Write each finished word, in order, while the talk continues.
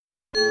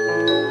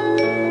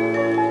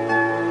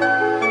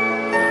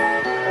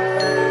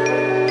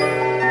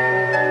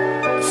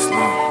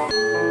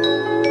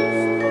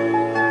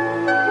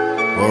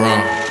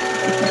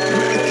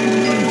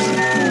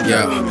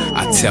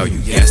tell you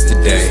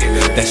yesterday.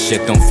 That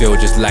shit don't feel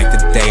just like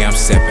the day I'm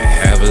sipping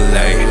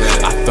heavily.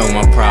 I throw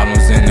my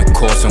problems in the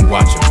course and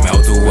watch them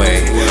melt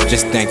away.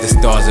 Just thank the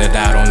stars that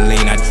I don't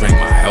lean, I drink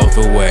my health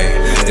away.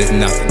 There's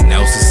nothing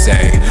else to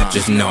say,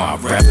 just know I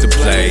rap the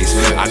place.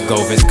 I go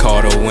Vince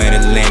Carter when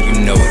it land,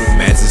 you know the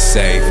meds is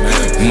safe.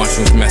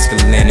 Mushrooms,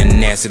 mescaline,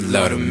 and acid,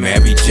 love to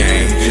Mary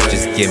Jane.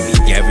 Just give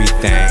me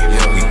everything,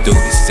 we do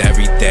this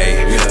every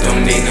day.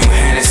 Don't need no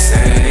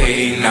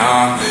Hennessy,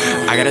 nah.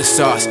 I got a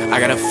sauce, I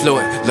got a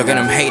fluid. Look at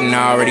them hating,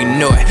 I already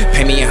knew it.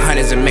 Pay me in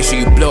hundreds and make sure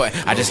you blow it.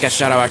 I just got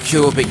shot out by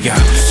Cupid,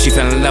 yeah. She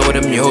fell in love with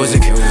the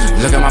music.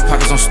 Look at my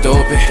pockets, I'm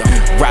stupid.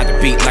 Ride the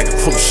beat like a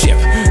cruise ship,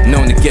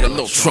 known to get a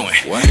little truant.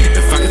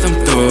 If I get them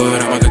through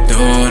it, I'm about to do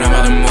it, I'm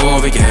about to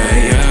move it,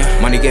 yeah,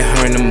 yeah. Money get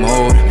her in the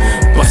mood,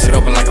 bust it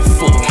open like a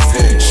fool.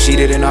 She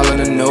did it all in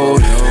the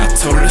nude, I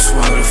told her to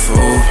swallow the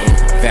food.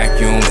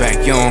 Vacuum,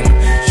 vacuum,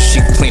 she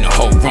can clean the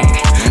whole room.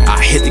 I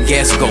hit the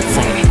gas and go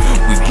vroom.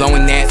 We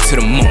blowing that to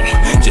the moon,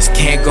 just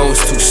can't go,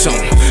 it's too soon.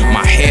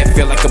 My head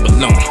feel like a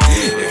balloon.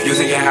 If you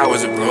think your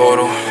hours are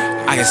brutal,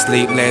 I can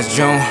sleep last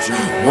June.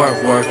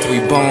 Work, we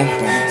boom.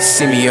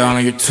 See me all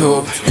on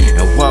YouTube.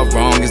 And what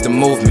wrong is the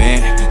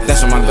movement?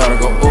 That's when my daughter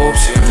go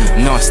oops.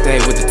 No, I stay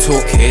with the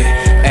toolkit,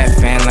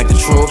 F-fan like the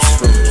troops.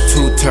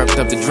 Too turped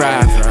up the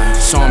drive,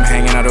 so I'm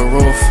hanging out the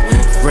roof.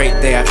 Great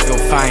day, I feel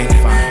fine.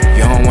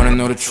 You don't wanna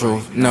know the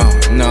truth, no,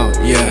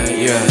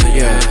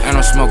 yeah. And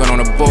I'm smoking on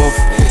the booth,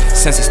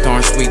 Sensi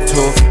storing sweet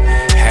tooth.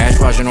 Hash,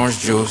 Rajah, and orange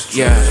juice,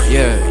 yeah.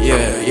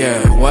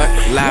 What?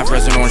 Live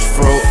resin orange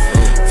fruit.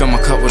 Fill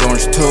my cup with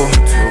orange too.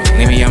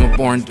 Maybe I'm a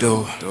born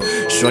dude.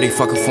 Shorty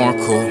fuck a foreign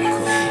cool.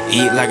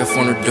 Eat like a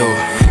foreigner do.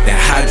 Then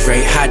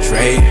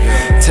hydrate.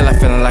 Till I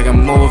feelin' like a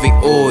movie.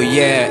 Ooh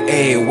yeah,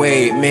 ayy,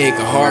 wait, make a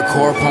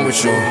hardcore pump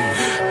with you.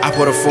 I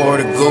put her forward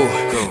to goo.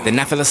 Then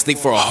I fell asleep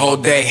for a whole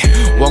day.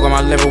 Woke up,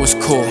 my liver was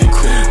cool.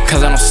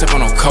 Cause I don't sip on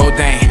no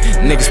codeine.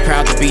 Niggas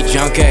proud to be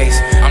junkies.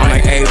 I'm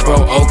like, hey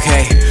bro,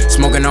 okay.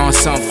 Smoking on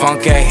something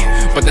funky,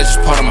 but that's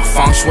just part of my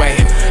feng shui.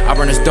 I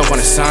burn this dope on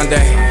a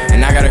Sunday,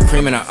 and I got a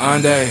cream in the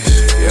undays.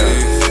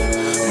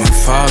 Yeah. My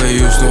father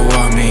used to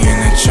walk me in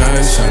the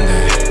church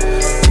Sunday.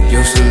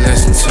 Used to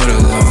listen to the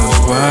Lord's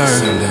word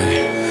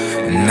Sunday.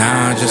 And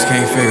now I just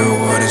can't figure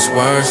what it's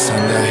worth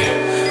Sunday.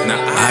 Now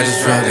I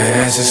just drop the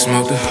ass and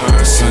smoke the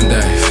herb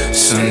Sunday.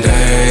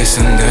 Sunday.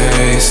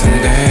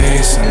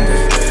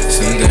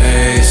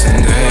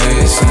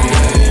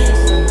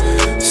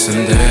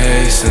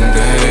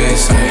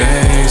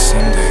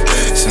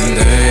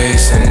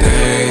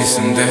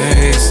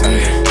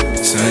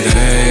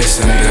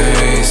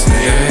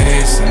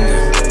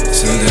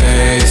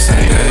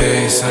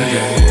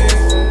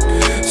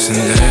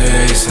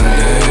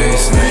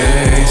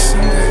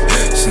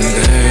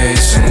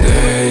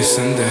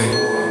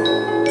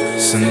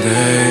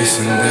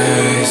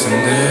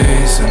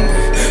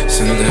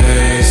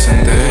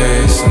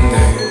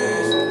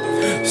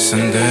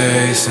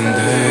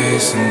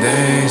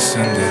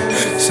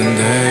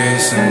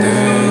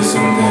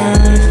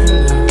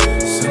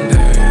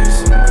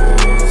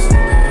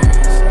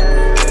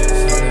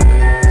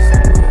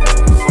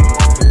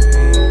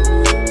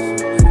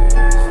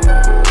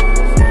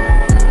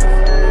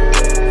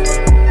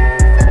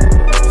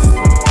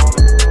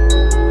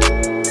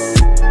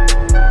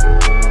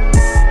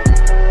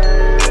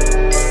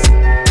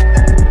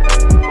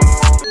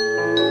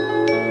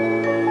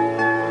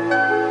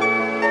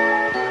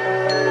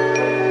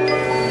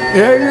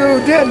 If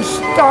you didn't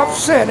stop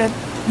sinning,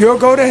 you'll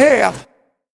go to hell.